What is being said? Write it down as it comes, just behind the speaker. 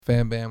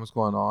Fam Bam, what's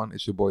going on?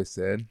 It's your boy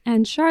Sid.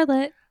 And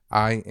Charlotte.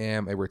 I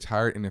am a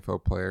retired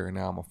NFL player, and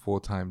now I'm a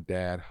full-time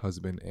dad,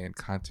 husband, and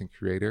content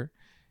creator.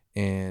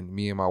 And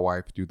me and my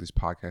wife do this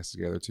podcast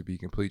together to be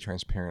completely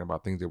transparent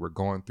about things that we're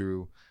going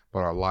through,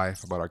 about our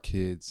life, about our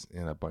kids,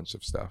 and a bunch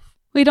of stuff.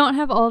 We don't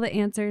have all the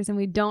answers and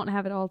we don't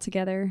have it all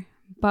together.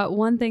 But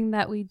one thing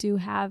that we do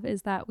have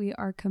is that we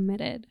are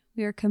committed.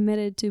 We are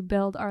committed to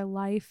build our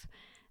life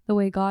the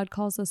way God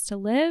calls us to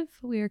live.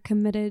 We are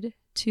committed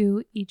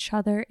to each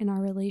other in our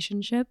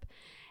relationship.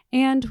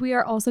 And we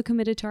are also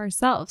committed to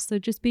ourselves. So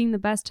just being the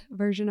best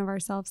version of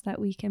ourselves that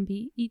we can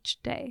be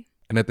each day.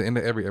 And at the end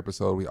of every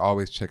episode, we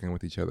always check in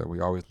with each other. We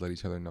always let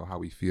each other know how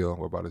we feel,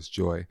 what brought us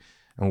joy,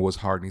 and what's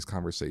hard in these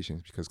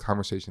conversations, because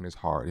conversation is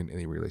hard in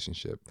any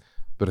relationship,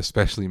 but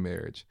especially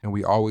marriage. And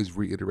we always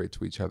reiterate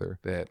to each other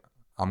that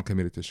I'm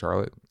committed to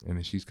Charlotte and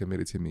that she's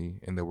committed to me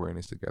and that we're in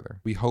this together.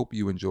 We hope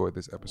you enjoyed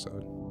this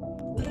episode.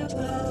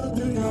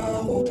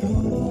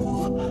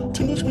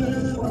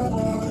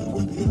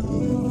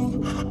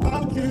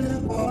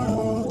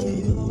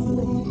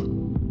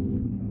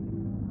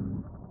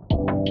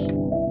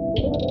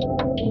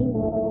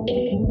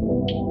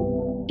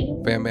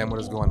 Fam Bam, what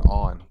is going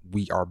on?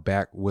 We are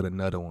back with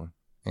another one.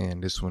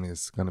 And this one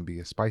is going to be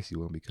a spicy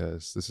one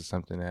because this is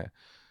something that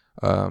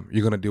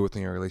you're going to deal with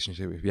in your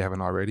relationship. If you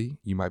haven't already,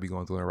 you might be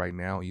going through it right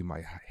now. You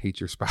might hate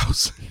your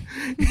spouse.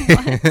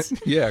 What?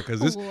 Yeah,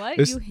 because this... What?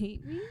 You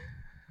hate me?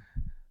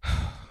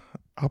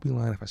 I'll be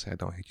lying if I say I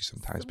don't hate you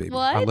sometimes, baby.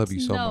 What? I love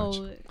you so much.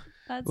 No,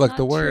 that's Look, not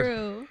the word...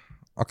 true.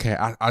 Okay,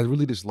 I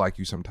really dislike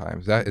you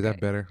sometimes. Is that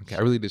better? Okay, I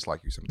really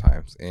dislike you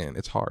sometimes, and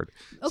it's hard.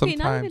 Okay,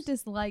 not even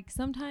dislike.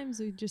 Sometimes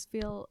we just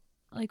feel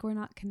like we're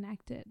not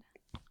connected.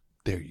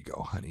 There you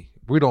go, honey.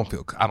 I don't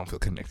feel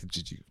connected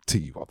to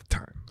you all the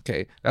time.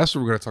 Okay, that's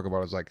what we're gonna talk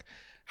about. Is like,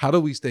 how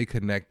do we stay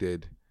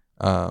connected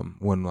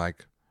when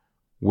like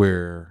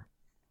we're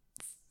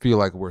feel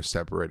like we're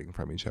separating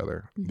from each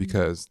other? Mm-hmm.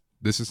 Because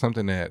this is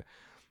something that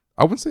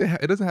I wouldn't say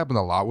it doesn't happen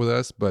a lot with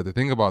us, but the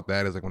thing about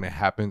that is like when it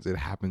happens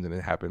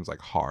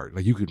like hard.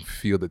 Like you can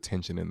feel the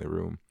tension in the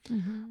room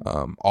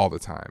all the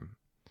time,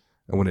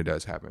 and when it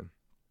does happen,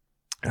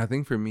 and I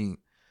think for me,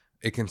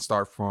 it can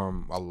start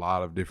from a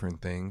lot of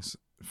different things.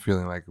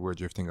 Feeling like we're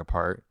drifting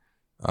apart.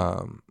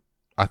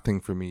 I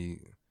think for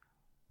me,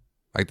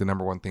 like the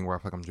number one thing where I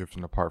feel like I'm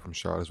drifting apart from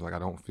Charlotte is like I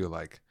don't feel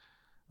like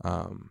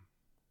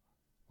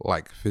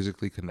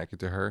physically connected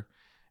to her.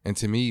 And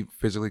to me,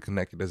 physically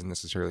connected doesn't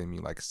necessarily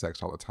mean like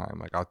sex all the time.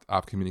 Like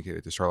I've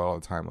communicated to Charlotte all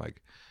the time,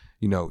 like,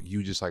 you know,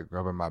 you just like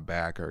rubbing my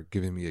back or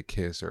giving me a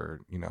kiss or,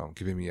 you know,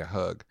 giving me a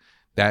hug.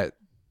 That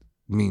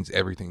means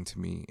everything to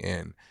me.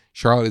 And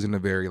Charlotte isn't a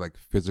very like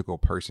physical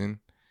person.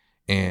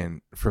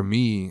 And for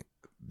me,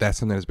 that's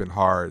something that's been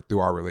hard through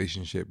our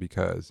relationship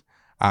because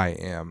I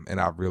am, and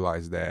I've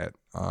realized that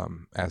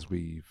as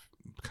we've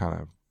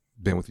kind of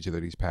been with each other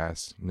these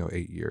past,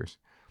 8 years.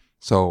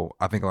 So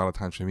I think a lot of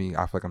times for me,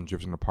 I feel like I'm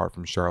drifting apart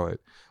from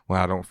Charlotte when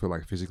I don't feel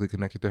like physically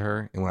connected to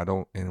her, and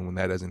when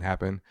that doesn't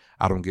happen,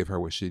 I don't give her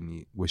what she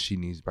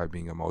needs by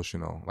being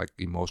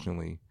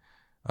emotionally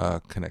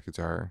connected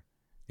to her,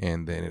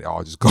 and then it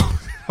all just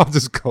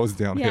goes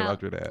downhill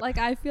after that. Like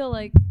I feel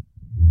like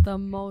the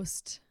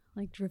most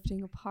like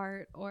drifting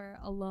apart or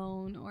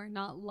alone or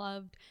not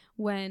loved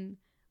when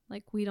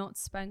like we don't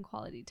spend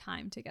quality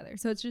time together.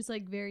 So it's just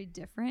like very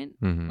different,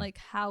 like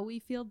how we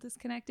feel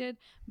disconnected.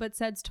 But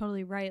Sed's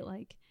totally right.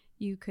 Like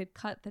you could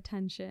cut the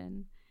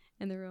tension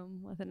in the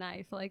room with a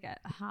knife, like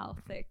at how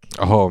thick.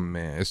 Oh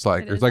man, it's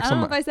like I don't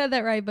know if I said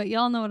that right, but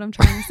y'all know what I'm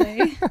trying to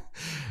say.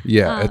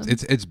 Yeah,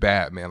 it's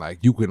bad, man. Like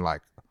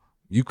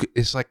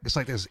it's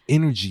like there's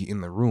energy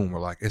in the room, or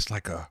like it's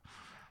like a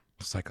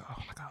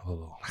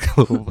little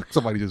like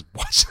somebody just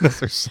watching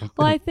us or something.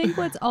 Well, I think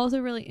what's also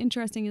really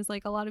interesting is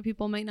like a lot of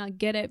people might not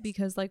get it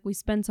because like we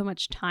spend so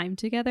much time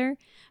together,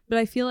 but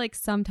I feel like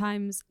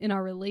sometimes in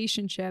our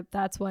relationship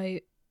that's why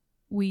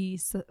we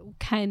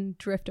can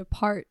drift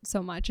apart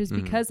so much is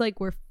because like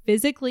we're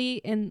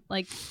physically in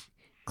like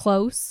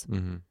close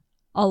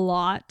a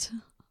lot.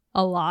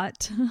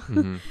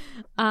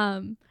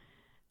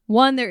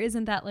 One, there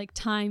isn't that like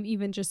time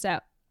even just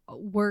at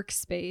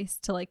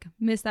workspace to like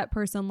miss that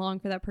person, long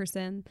for that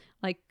person,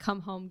 like come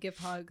home, give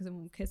hugs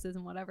and kisses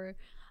and whatever,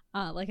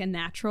 like a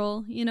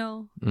natural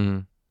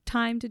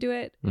time to do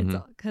it. It's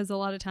because a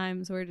lot of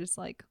times we're just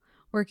like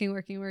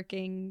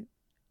working.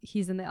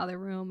 He's in the other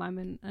room, I'm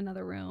in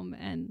another room,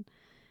 and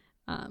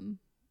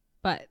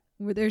but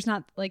there's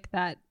not like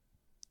that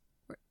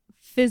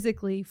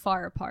physically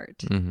far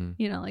apart,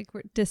 like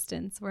we're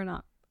distance, we're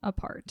not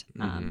apart,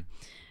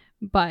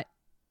 but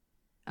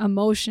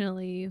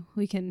emotionally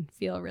we can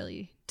feel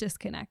really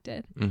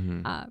disconnected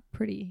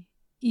pretty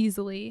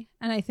easily.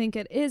 And I think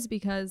it is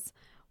because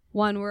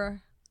one,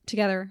 we're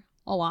together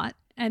a lot,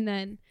 and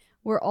then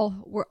we're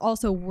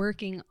also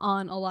working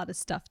on a lot of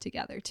stuff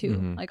together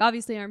too, like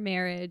obviously our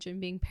marriage and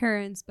being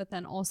parents, but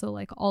then also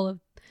like all of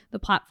the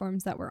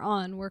platforms that we're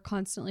on, we're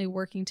constantly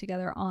working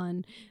together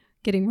on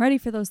getting ready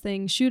for those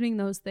things, shooting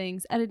those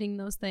things, editing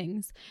those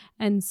things.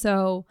 And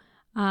so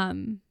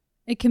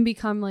it can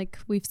become like,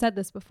 we've said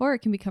this before, it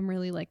can become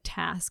really like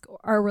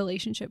our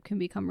relationship can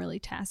become really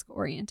task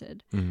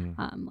oriented.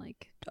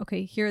 Like,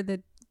 okay, here are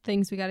the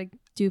things we got to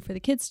do for the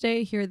kids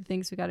today. Here are the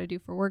things we got to do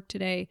for work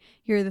today.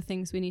 Here are the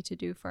things we need to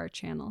do for our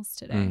channels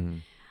today.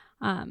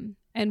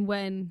 And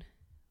when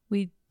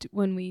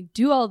we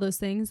do all those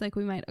things, like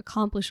we might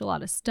accomplish a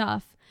lot of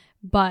stuff,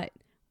 but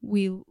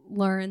we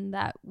learn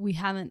that we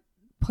haven't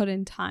put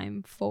in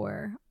time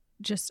for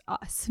just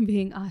us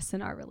being us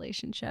in our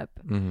relationship,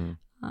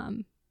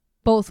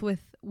 both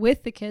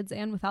with the kids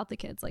and without the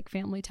kids, like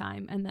family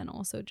time, and then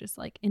also just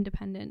like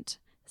independent,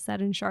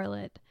 Sed and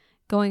Charlotte,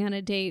 going on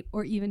a date,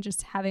 or even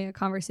just having a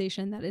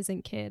conversation that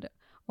isn't kid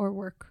or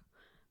work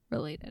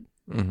related.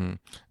 And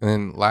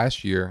then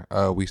last year,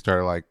 we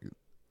started like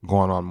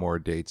going on more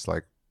dates.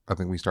 Like I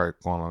think we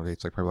started going on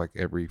dates like probably like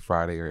every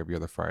Friday or every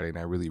other Friday, and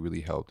that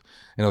really helped.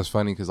 And it was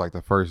funny because like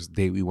the first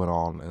date we went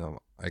on, and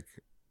like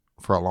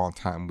for a long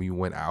time, we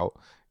went out,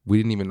 we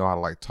didn't even know how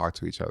to like talk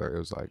to each other. It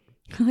was like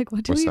like,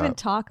 what do we even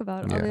talk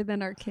about other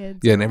than our kids?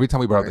 Yeah, and every time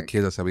we brought up the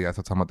kids, I said we got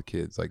to talk about the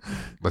kids. Like,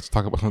 let's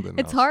talk about something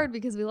It's else. hard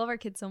because we love our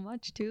kids so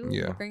much too.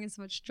 Yeah, they bring us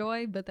so much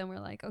joy, but then we're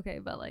like, okay,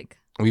 but like,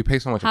 we pay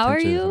so much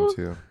attention to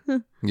them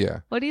too. Yeah.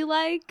 What do you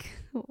like?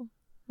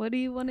 What do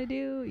you want to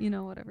do? You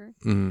know, whatever.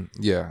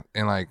 Yeah,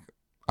 and like,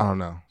 I don't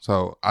know.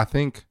 So I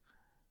think,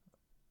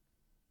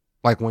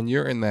 like, when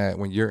you're in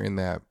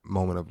that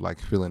moment of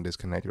like feeling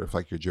disconnected, or if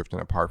like you're drifting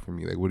apart from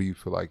me, like, what do you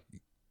feel like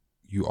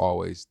you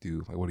always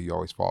do? Like, what do you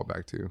always fall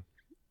back to?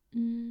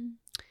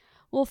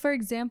 Well, for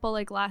example,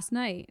 like last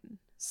night,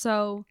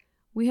 so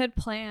we had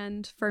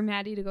planned for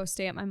Maddie to go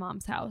stay at my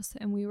mom's house,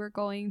 and we were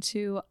going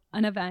to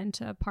an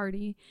event, a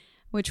party,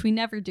 which we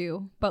never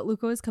do, but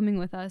Luca was coming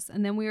with us,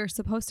 and then we were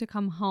supposed to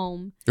come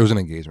home. It was an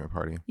engagement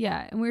party.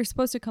 Yeah, and we were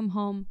supposed to come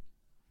home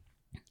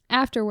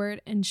afterward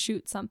and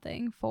shoot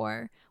something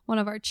for one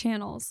of our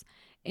channels,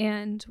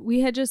 and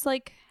we had just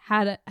like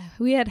had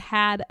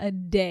a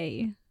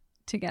day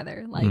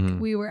together. Like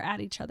we were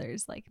at each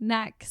other's like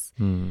necks,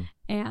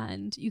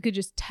 and you could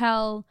just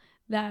tell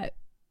that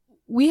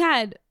we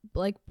had,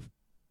 like,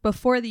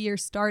 before the year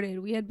started,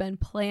 we had been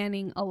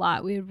planning a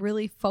lot. We had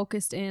really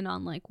focused in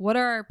on like, what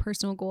are our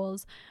personal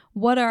goals,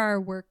 what are our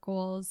work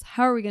goals,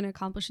 how are we going to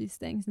accomplish these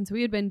things. And so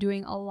we had been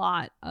doing a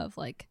lot of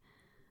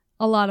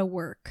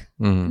work,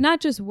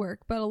 not just work,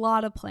 but a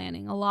lot of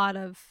planning, a lot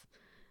of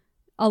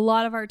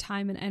our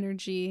time and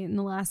energy in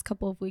the last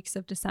couple of weeks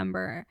of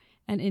December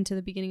and into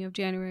the beginning of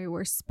January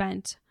were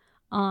spent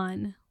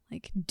on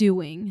like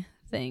doing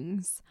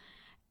things,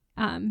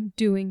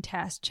 doing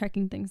tasks,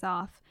 checking things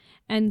off.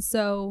 And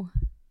so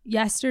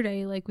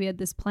yesterday, like, we had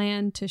this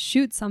plan to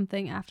shoot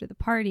something after the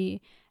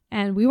party,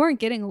 and we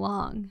weren't getting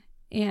along,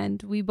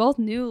 and we both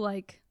knew,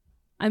 like,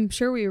 I'm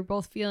sure we were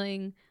both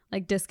feeling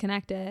like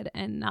disconnected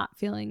and not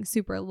feeling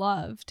super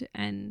loved,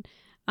 and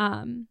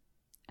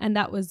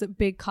that was a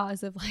big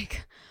cause of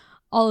like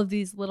all of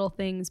these little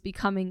things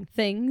becoming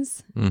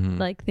things,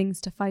 like things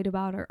to fight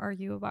about or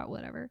argue about,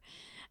 whatever.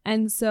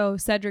 And so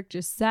Cedric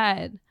just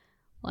said,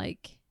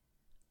 like,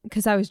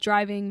 because I was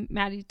driving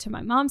Maddie to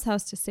my mom's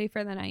house to stay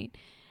for the night,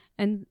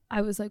 and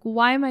I was like,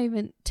 why am I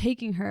even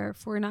taking her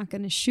if we're not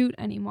going to shoot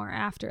anymore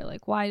after?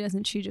 Like, why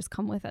doesn't she just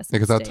come with us?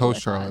 Because I told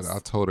Charlotte, I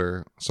told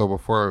her, so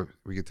before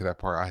we get to that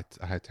part,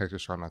 I had texted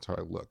Charlotte and I told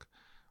her, look,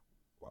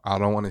 I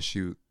don't want to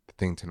shoot the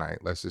thing tonight.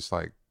 Let's just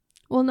like.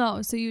 Well,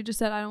 no. So you just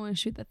said, I don't want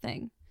to shoot the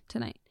thing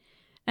tonight.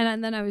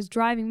 And then I was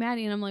driving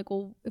Maddie, and I'm like,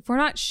 well, if we're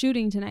not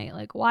shooting tonight,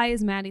 like, why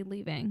is Maddie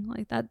leaving?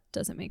 Like, that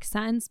doesn't make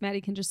sense.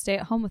 Maddie can just stay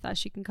at home with us.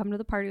 She can come to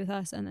the party with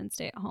us and then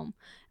stay at home,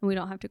 and we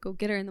don't have to go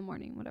get her in the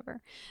morning,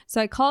 whatever. So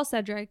I call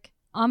Cedric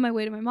on my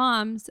way to my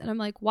mom's, and I'm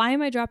like, why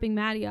am I dropping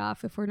Maddie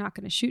off if we're not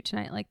going to shoot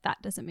tonight? Like,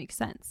 that doesn't make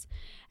sense.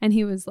 And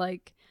he was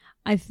like,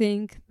 I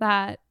think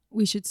that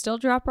we should still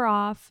drop her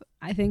off.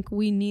 I think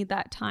we need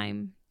that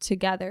time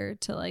together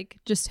to like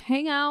just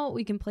hang out.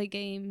 We can play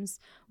games,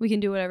 we can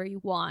do whatever you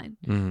want,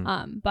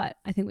 but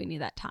I think we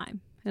need that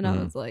time. And I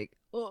was like,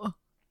 oh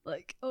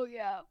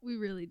yeah, we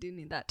really do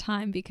need that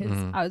time, because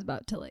I was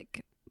about to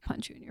like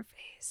punch you in your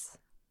face.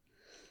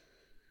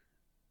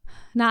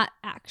 Not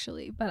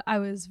actually, but I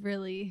was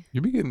really.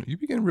 You be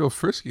getting real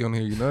frisky on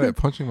here. You know that,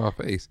 punching my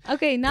face.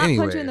 Okay, not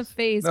punch you in the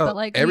face, but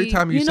like every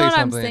time you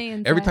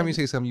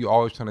say something, you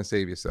always trying to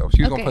save yourself.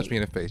 She was gonna punch me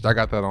in the face. I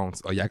got that on.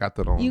 Oh yeah, I got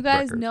that on. You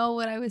guys know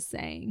what I was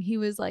saying. He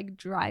was like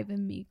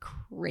driving me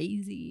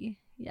crazy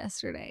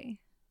yesterday,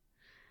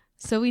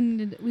 so we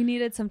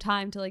needed some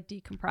time to like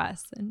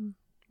decompress and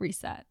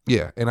reset.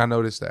 Yeah, and I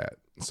noticed that.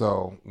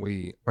 So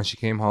when she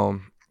came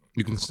home,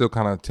 you can still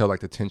kind of tell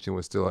like the tension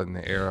was still in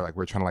the air. Like,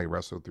 we're trying to like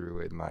wrestle through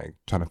it and like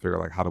trying to figure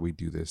out like, how do we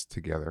do this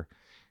together?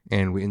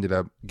 And we ended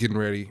up getting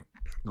ready,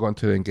 going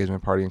to the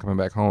engagement party and coming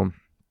back home.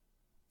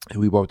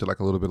 And we both did like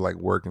a little bit of like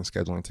work and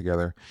scheduling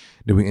together.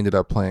 Then we ended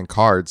up playing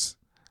cards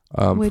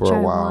which for a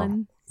I while.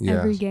 Won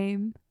every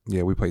game.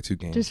 Yeah, we played 2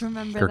 games. Just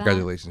remember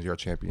Congratulations, you're a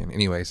champion.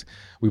 Anyways,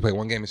 we played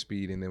 1 game of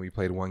speed, and then we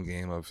played 1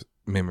 game of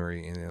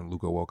memory, and then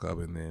Luca woke up,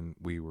 and then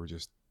we were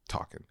just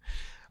talking.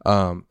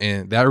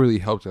 And that really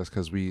helped us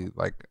because we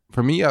like,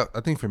 for me, I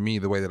think for me,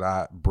 the way that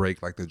I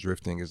break like the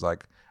drifting is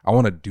like, I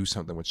want to do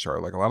something with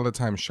Charlotte. Like a lot of the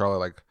time Charlotte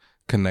like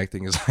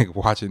connecting is like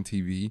watching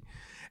TV.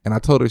 And I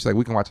told her, she's like,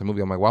 we can watch a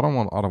movie. I'm like, well, I don't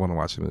want to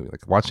watch a movie.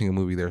 Like watching a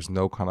movie, there's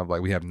no kind of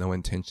like, we have no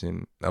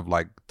intention of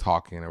like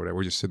talking or whatever.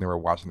 We're just sitting there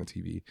watching the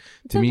TV.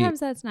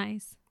 Sometimes that's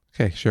nice.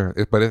 Okay, sure.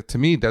 But to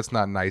me, that's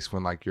not nice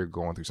when like you're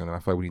going through something. I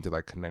feel like we need to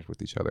like connect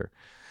with each other.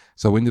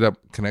 So we ended up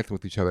connecting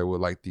with each other with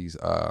like these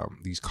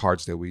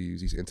cards that we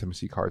use, these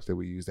intimacy cards that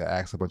we use that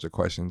ask a bunch of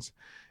questions.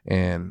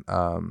 And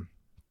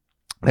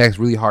they ask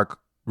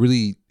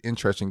really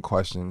interesting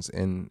questions,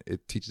 and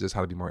it teaches us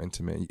how to be more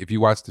intimate. If you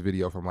watch the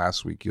video from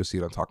last week, you'll see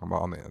what I'm talking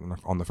about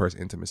on the first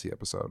intimacy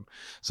episode.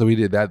 So we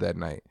did that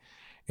night,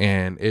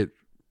 and it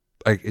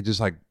just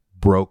like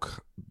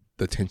broke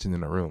the tension in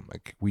the room.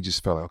 Like we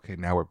just felt like, okay,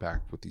 now we're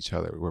back with each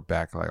other. We're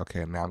back like,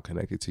 okay, now I'm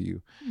connected to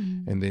you.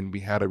 And then we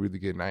had a really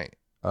good night,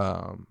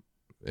 and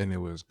it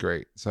was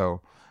great.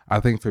 So I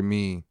think for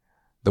me,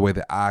 the way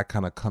that I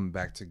kind of come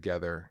back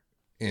together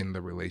in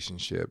the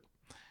relationship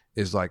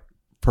is like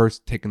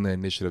first taking the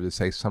initiative to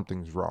say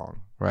something's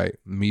wrong, right?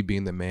 Me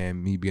being the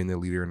man, me being the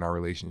leader in our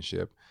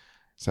relationship.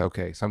 So,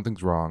 okay,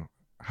 something's wrong.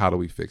 How do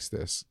we fix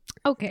this?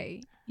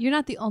 Okay. You're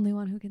not the only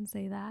one who can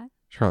say that.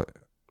 Charlotte.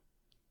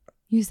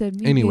 You said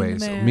me. Anyways,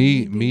 being the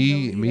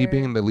man, me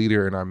being the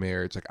leader in our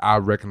marriage, like I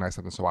recognized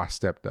something, so I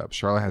stepped up.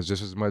 Charlotte has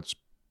just as much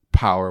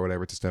power or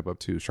whatever to step up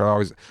to.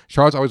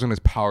 Charlotte's always on this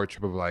power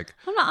trip of like,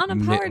 I'm not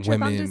on a power trip.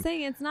 Women. I'm just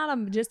saying it's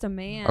not just a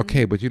man.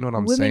 Okay, but you know what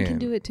I'm saying. Women can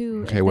do it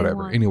too. Okay,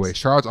 whatever. Anyway,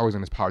 Charlotte's always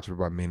on this power trip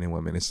about men and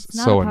women. It's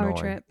not so a power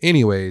annoying. Trip.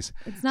 Anyways,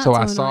 it's not so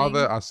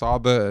so I saw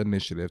the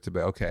initiative to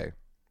be okay.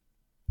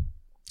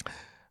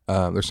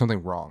 There's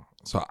something wrong,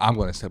 so I'm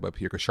going to step up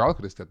here because Charlotte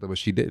could have stepped up, but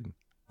she didn't.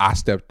 I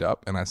stepped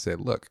up and I said,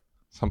 look,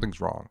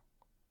 something's wrong.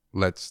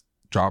 Let's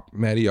drop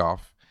Maddie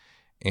off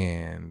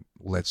and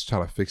let's try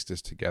to fix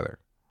this together.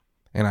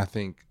 And I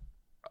think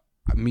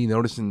me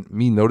noticing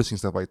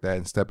stuff like that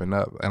and stepping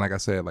up, and like I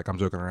said, like I'm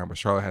joking around, but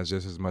Charlotte has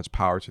just as much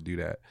power to do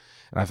that.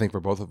 And I think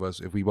for both of us,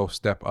 if we both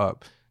step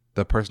up,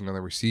 the person on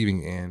the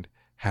receiving end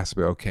has to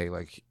be okay.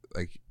 Like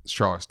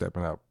Charlotte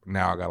stepping up.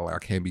 Now I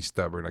can't be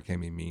stubborn. I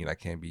can't be mean. I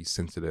can't be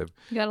sensitive.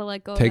 You gotta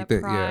let go of that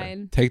pride.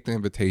 Yeah, take the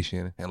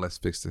invitation and let's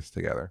fix this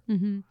together.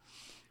 Mm-hmm.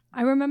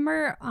 I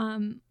remember,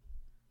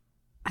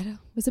 it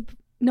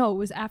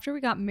was after we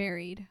got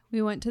married.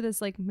 We went to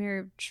this like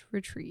marriage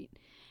retreat,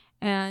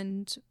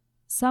 and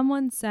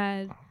someone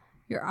said,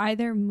 you're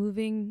either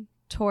moving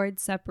toward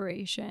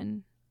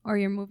separation or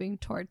you're moving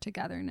toward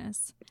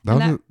togetherness.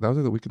 That was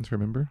the weekend to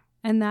remember.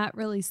 And that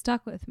really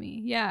stuck with me.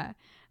 Yeah.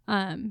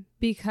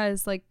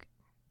 Because like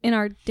in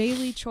our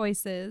daily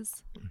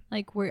choices,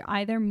 like we're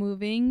either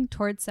moving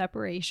toward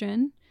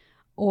separation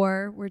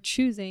or we're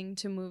choosing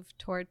to move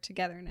toward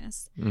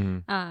togetherness.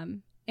 Mm-hmm.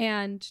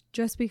 And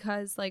just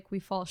because like we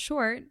fall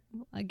short,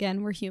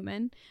 again, we're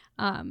human,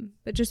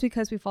 but just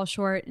because we fall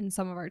short in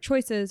some of our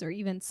choices or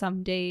even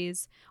some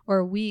days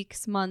or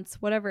weeks,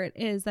 months, whatever it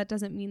is, that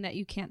doesn't mean that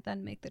you can't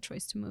then make the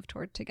choice to move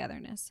toward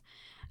togetherness.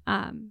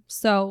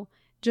 So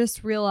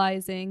just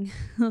realizing,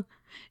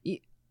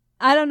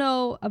 I don't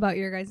know about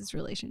your guys'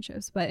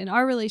 relationships, but in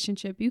our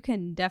relationship, you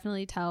can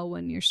definitely tell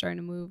when you're starting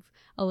to move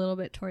a little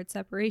bit towards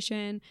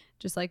separation,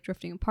 just like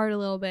drifting apart a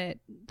little bit,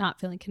 not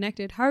feeling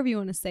connected, however you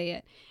want to say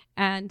it.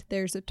 And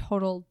there's a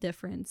total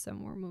difference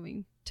and we're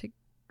moving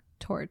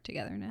toward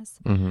togetherness.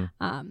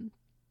 Mm-hmm.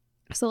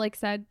 So like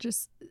said,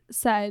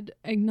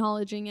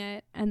 acknowledging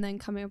it and then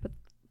coming up with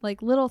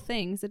like little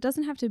things. It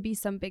doesn't have to be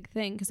some big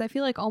thing, because I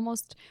feel like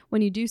almost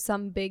when you do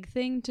some big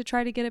thing to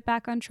try to get it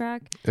back on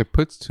track, it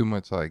puts too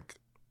much like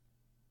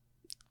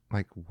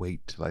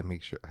weight to like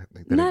make sure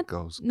like, that it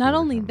goes good. Not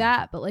only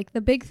that, but like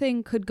the big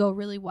thing could go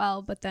really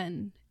well, but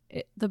then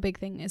the big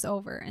thing is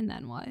over, and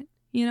then what?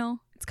 You know,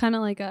 it's kind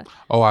of like a.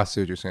 Oh, I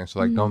see what you're saying. So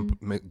like,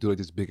 don't do like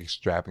this big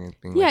extravagant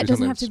thing. Yeah, like, it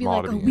doesn't have to be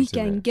like a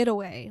weekend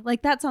getaway.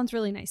 Like that sounds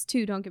really nice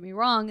too. Don't get me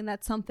wrong, and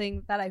that's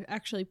something that I've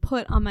actually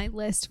put on my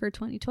list for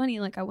 2020.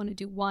 Like I want to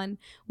do one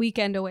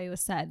weekend away with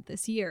Sed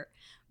this year,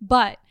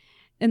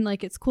 and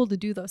like it's cool to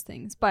do those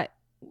things, but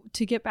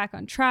to get back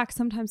on track,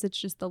 sometimes it's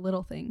just the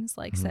little things,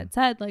 like said,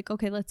 like,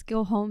 okay, let's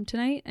go home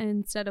tonight, and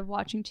instead of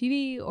watching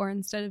TV or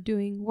instead of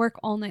doing work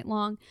all night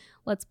long,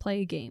 let's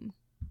play a game.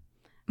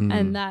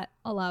 And that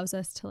allows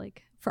us to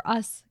like, for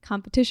us,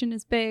 competition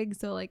is big,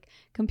 so like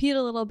compete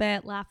a little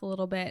bit, laugh a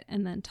little bit,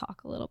 and then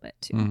talk a little bit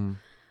too.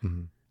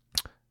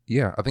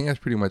 Yeah, I think that's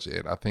pretty much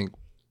it. I think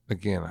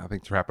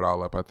to wrap it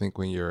all up, I think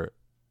when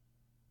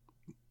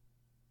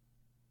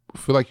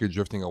feel like you're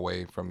drifting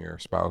away from your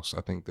spouse, I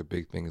think the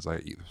big thing is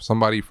like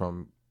somebody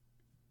from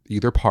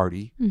either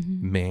party,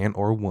 man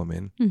or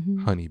woman,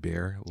 honey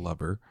bear,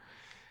 lover,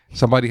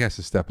 somebody has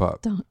to step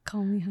up. Don't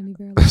call me honey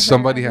bear lover.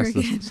 somebody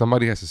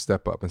has to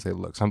step up and say,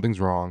 look, something's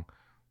wrong.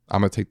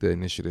 I'm gonna take the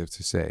initiative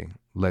to say,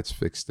 let's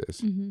fix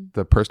this.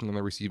 The person on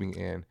the receiving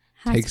end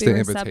takes the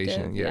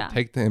invitation. Yeah,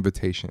 take the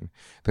invitation.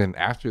 Then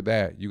after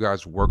that, you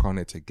guys work on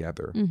it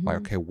together. Like,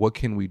 okay, what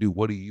can we do?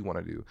 What do you want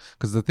to do?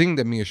 Because the thing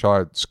that me and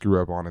Charlotte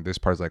screw up on in this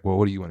part is like, well,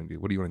 what do you want to do?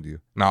 What do you want to do?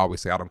 And I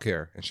always say, I don't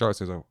care. And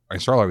Charlotte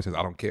always says,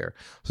 I don't care.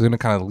 So then it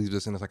kind of leaves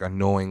us in this like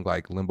annoying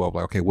like limbo of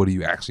like, okay, what do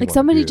you actually like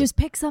somebody just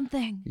pick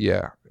something.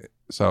 Yeah.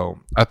 So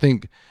I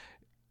think,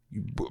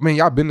 I mean,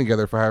 y'all been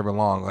together for however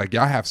long. Like,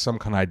 y'all have some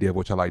kind of idea of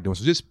what y'all like doing.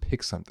 So just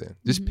pick something.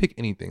 Just pick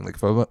anything. Like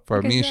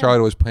for me and Charlotte,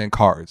 it was playing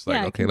cards.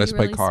 Like, okay, let's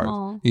play cards.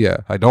 Small. Yeah.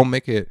 Like, don't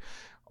make it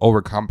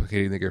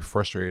overcomplicated. They get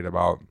frustrated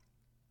about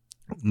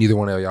neither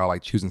one of y'all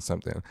like choosing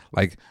something.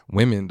 Like,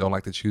 women don't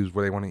like to choose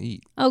where they want to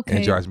eat. Okay.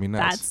 And it drives me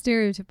nuts. That's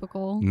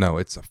stereotypical. No,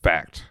 it's a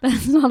fact.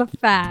 That's not a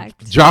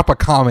fact. Drop a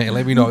comment and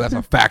let me know if that's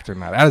a fact or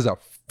not. That is a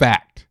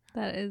fact.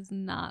 That is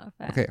not a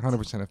fact. Okay,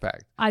 100% a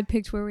fact. I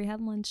picked where we had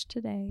lunch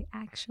today,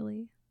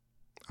 actually.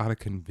 Out of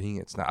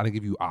convenience. Now, I didn't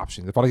give you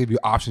options. If I didn't give you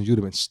options, you'd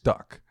have been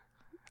stuck.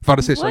 If I'd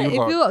have said,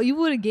 you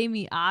would have gave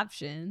me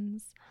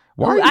options.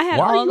 Why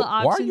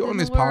are you on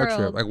this power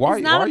trip? Like, why are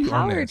you on this? Why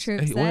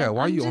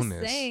are you on this?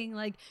 I'm just saying,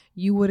 like,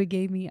 you would have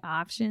gave me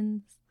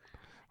options.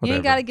 Whatever. You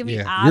ain't gotta give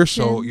me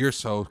options. You're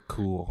so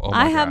cool. Oh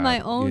my I have God. my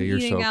own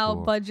eating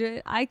out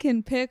budget. I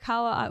can pick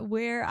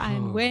where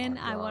and when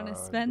I want to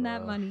spend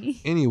that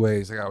money.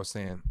 Anyways, like I was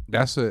saying,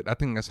 I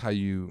think that's how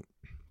you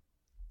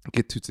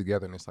get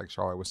togetherness, like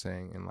Charlotte was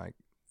saying, and like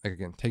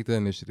again, take the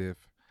initiative,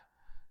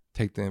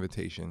 take the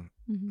invitation,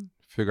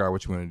 figure out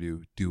what you want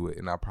to do it,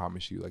 and I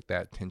promise you, like,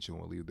 that tension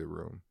will leave the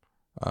room,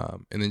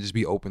 and then just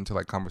be open to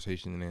like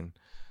conversation. And then,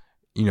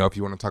 you know, if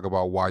you want to talk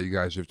about why you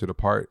guys drifted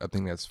apart, I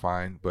think that's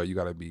fine, but you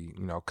got to be,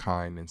 you know,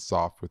 kind and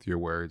soft with your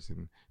words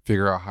and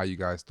figure out how you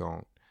guys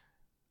don't.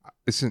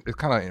 It's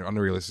kind of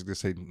unrealistic to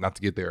say not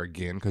to get there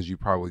again, because you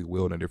probably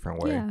will in a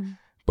different way. Yeah.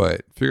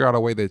 But figure out a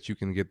way that you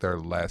can get there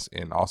less,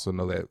 and also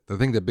know that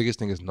the biggest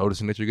thing is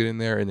noticing that you're getting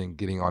there and then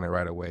getting on it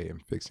right away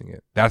and fixing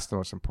it. That's the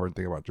most important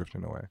thing about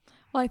drifting away.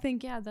 Well, I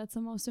think, that's the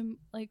most,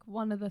 like,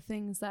 one of the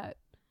things that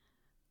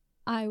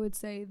I would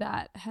say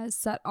that has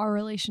set our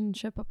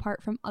relationship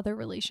apart from other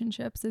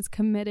relationships is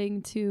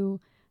committing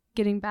to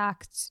getting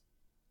back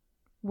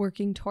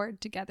working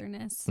toward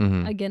togetherness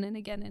again and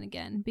again and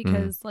again,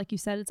 because like you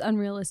said, it's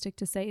unrealistic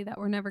to say that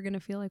we're never going to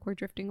feel like we're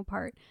drifting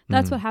apart.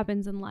 That's what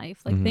happens in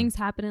life. Like things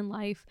happen in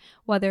life,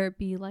 whether it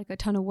be like a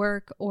ton of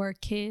work or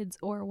kids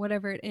or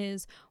whatever it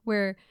is,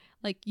 where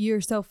like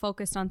you're so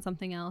focused on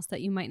something else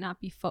that you might not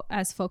be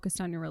as focused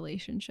on your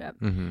relationship.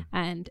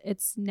 And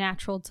it's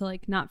natural to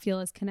like not feel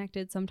as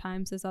connected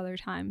sometimes as other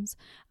times.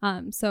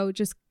 So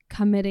just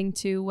committing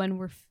to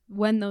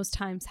when those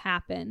times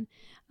happen,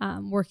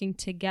 working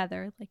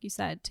together, like you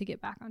said, to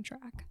get back on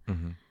track.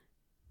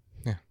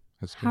 Yeah,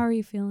 that's good. How are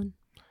you feeling?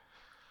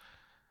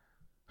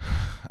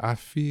 I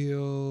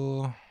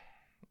feel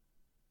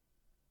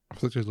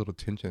like there's a little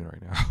tension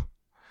right now.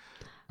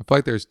 I feel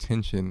like there's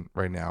tension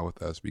right now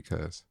with us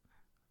because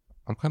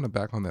I'm kind of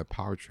back on that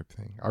power trip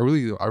thing. I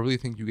really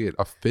think you get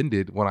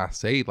offended when I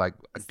say like,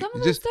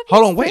 just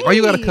hold on, wait. Why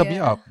you gotta cut me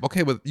off?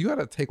 Okay, but you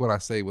gotta take what I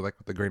say with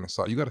a grain of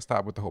salt. You gotta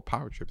stop with the whole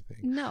power trip thing.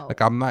 No,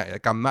 I'm not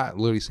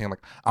literally saying like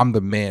I'm the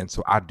man,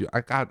 so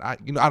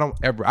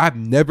I've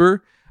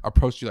never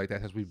approached you like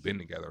that since we've been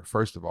together.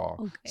 First of all,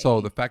 okay.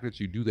 So the fact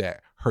that you do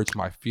that hurts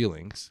my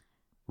feelings,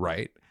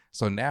 right?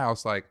 So now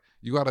it's like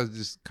you gotta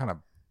just kind of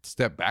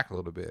step back a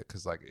little bit,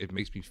 because like it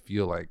makes me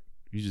feel like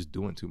you're just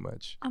doing too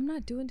much. I'm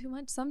not doing too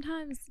much.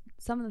 Sometimes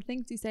some of the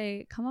things you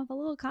say come off a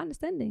little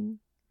condescending.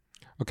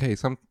 Okay,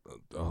 I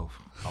was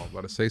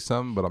about to say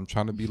something, but I'm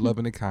trying to be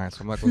loving and kind,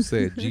 so I'm not going to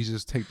say it.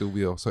 Jesus, take the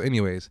wheel. So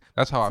anyways,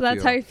 that's how I feel.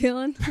 That's how you're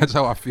feeling? That's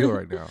how I feel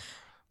right now.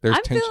 There's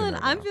tension right now.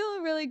 I'm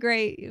feeling really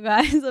great, you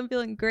guys. I'm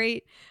feeling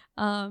great.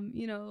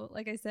 You know,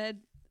 like I said,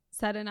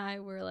 Seth and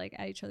I were like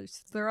at each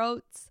other's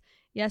throats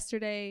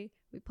yesterday.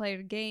 We played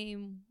a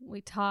game.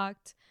 We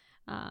talked.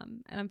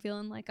 And I'm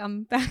feeling like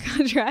I'm back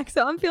on track,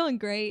 so I'm feeling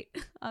great.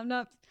 I'm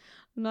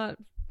not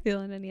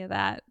feeling any of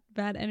that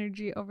bad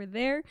energy over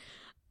there.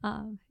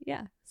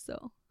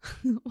 So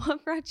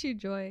what brought you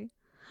joy?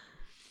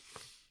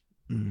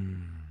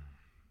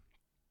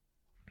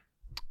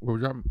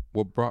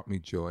 What brought me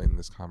joy in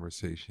this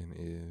conversation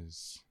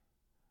is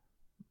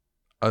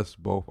us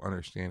both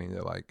understanding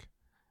that, like,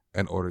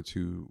 in order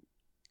to,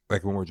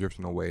 like, when we're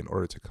drifting away, in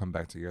order to come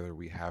back together,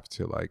 we have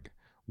to like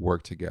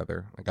work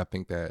together. Like, I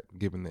think that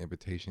giving the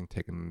invitation,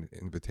 taking the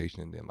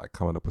invitation, and then like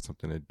coming up with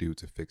something to do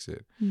to fix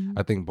it.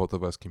 I think both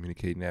of us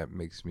communicating that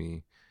makes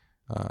me,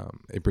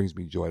 it brings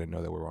me joy to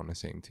know that we're on the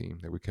same team,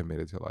 that we're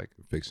committed to like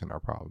fixing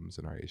our problems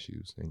and our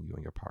issues, and you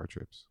and your power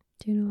trips.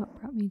 Do you know what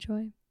brought me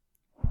joy?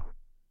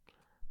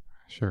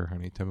 Sure,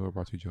 honey. Tell me what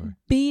brought you joy.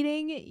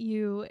 Beating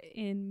you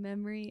in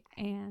memory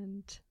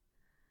and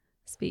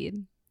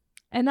speed.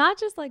 And not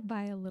just like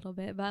by a little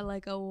bit, but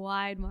like a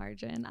wide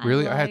margin.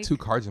 Really? I had 2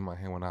 cards in my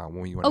hand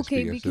when you went to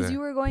speak yesterday. Okay, because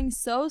you were going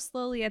so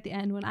slowly at the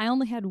end when I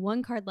only had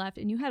 1 card left,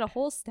 and you had a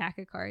whole stack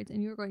of cards,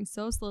 and you were going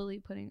so slowly,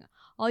 putting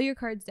all your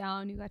cards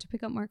down. You got to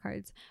pick up more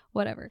cards,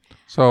 whatever.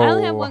 So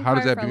how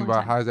does that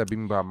beat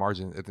me by a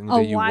margin? At the end of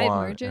the day, you won. A wide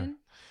margin?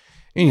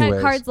 Anyways. You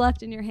had cards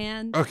left in your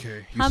hand.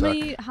 Okay.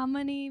 How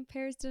many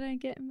pairs did I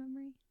get in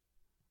memory?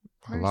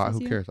 A lot.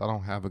 Who cares? I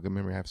don't have a good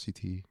memory. I have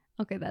CTE.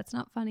 Okay, that's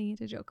not funny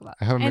to joke about.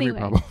 I have a memory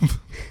problem.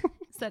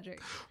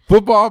 Cedric.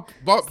 Playing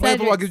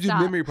football gives you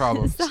memory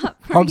problems.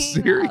 I'm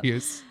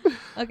serious.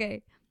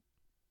 Okay.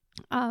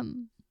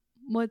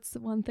 What's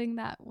one thing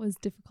that was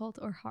difficult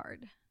or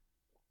hard?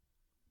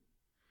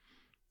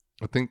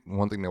 I think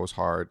one thing that was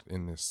hard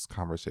in this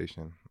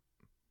conversation,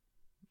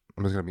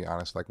 I'm just gonna be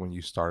honest, like when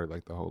you started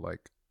like the whole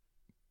like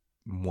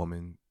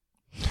woman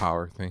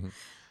power thing,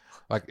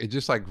 like it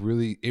just like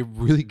really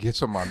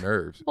gets on my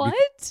nerves.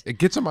 What? It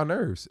gets on my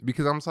nerves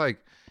because I'm just like,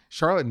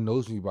 Charlotte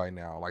knows me by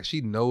now. Like she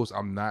knows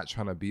I'm not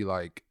trying to be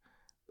like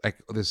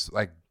this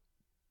like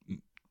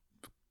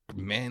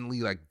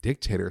manly like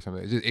dictator or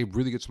something. It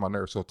really gets on my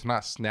nerves. So to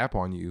not snap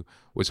on you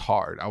was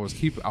hard. I was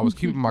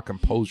keeping my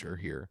composure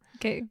here.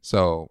 Okay.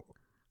 So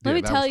let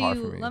me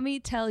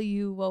tell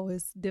you what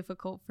was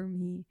difficult for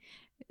me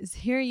is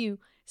hearing you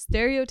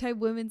stereotype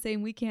women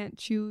saying we can't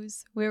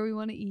choose where we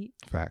want to eat.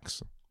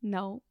 Facts.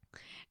 No.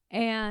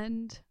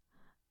 And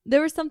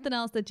there was something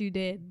else that you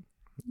did.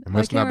 It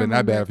must not have been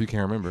that bad if you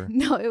can't remember.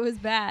 No, it was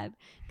bad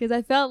because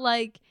I felt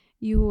like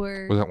you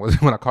were. Was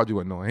that when I called you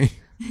annoying?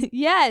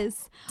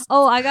 Yes.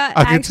 Oh, I got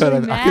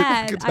actually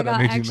mad. I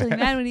got actually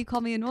mad when you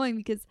called me annoying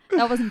because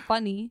that wasn't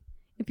funny.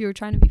 If you were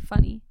trying to be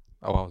funny.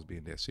 Oh, I was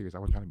being dead serious. I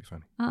wasn't trying to be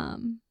funny.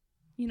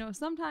 You know,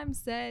 sometimes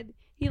said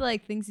he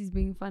like thinks he's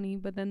being funny,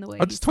 but then the way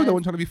I just told you I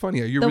wasn't trying to be funny.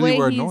 You really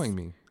were annoying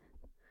me.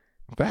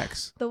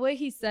 Facts. The way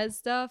he says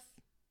stuff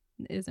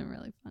isn't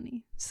really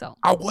funny. So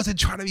I wasn't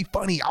trying to be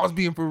funny. I was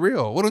being for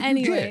real. What did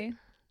you get?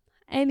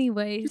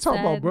 Anyway, what you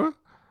talking about, bro?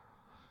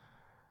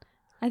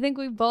 I think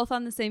we're both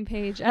on the same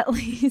page, at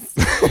least,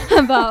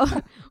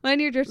 about when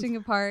you're drifting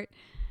apart,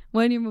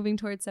 when you're moving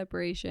towards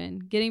separation,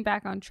 getting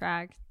back on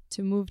track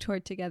to move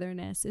toward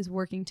togetherness is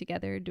working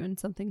together, doing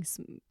something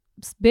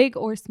big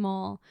or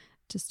small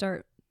to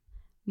start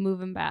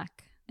moving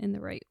back in the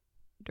right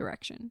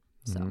direction.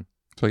 So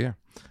yeah,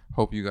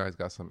 hope you guys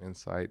got some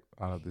insight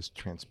out of this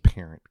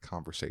transparent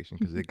conversation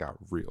because it got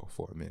real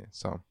for a minute.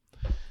 So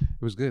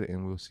it was good,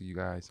 and we'll see you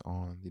guys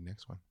on the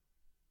next one.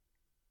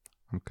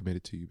 I'm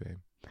committed to you, babe.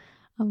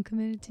 I'm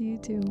committed to you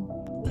too.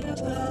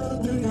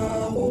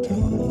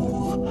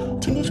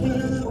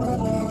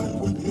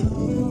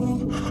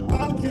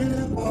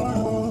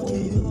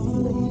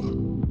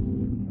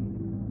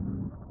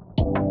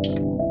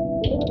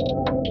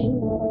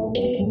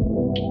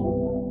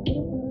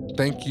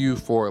 Thank you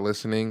for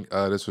listening.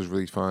 This was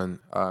really fun.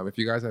 If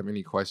you guys have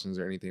any questions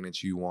or anything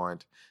that you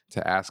want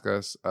to ask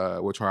us,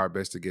 we'll try our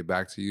best to get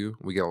back to you.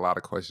 We get a lot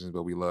of questions,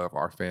 but we love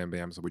our fan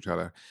bam, so we try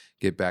to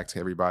get back to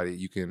everybody.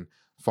 You can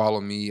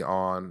follow me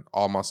on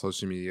all my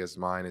social medias.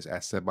 Mine is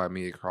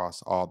 @SaidByMe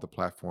across all the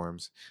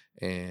platforms.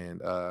 And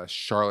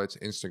Charlotte's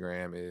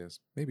Instagram is,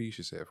 maybe you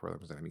should say it for them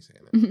instead of me saying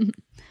it.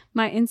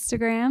 My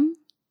Instagram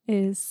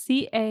is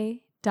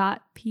ca.pt.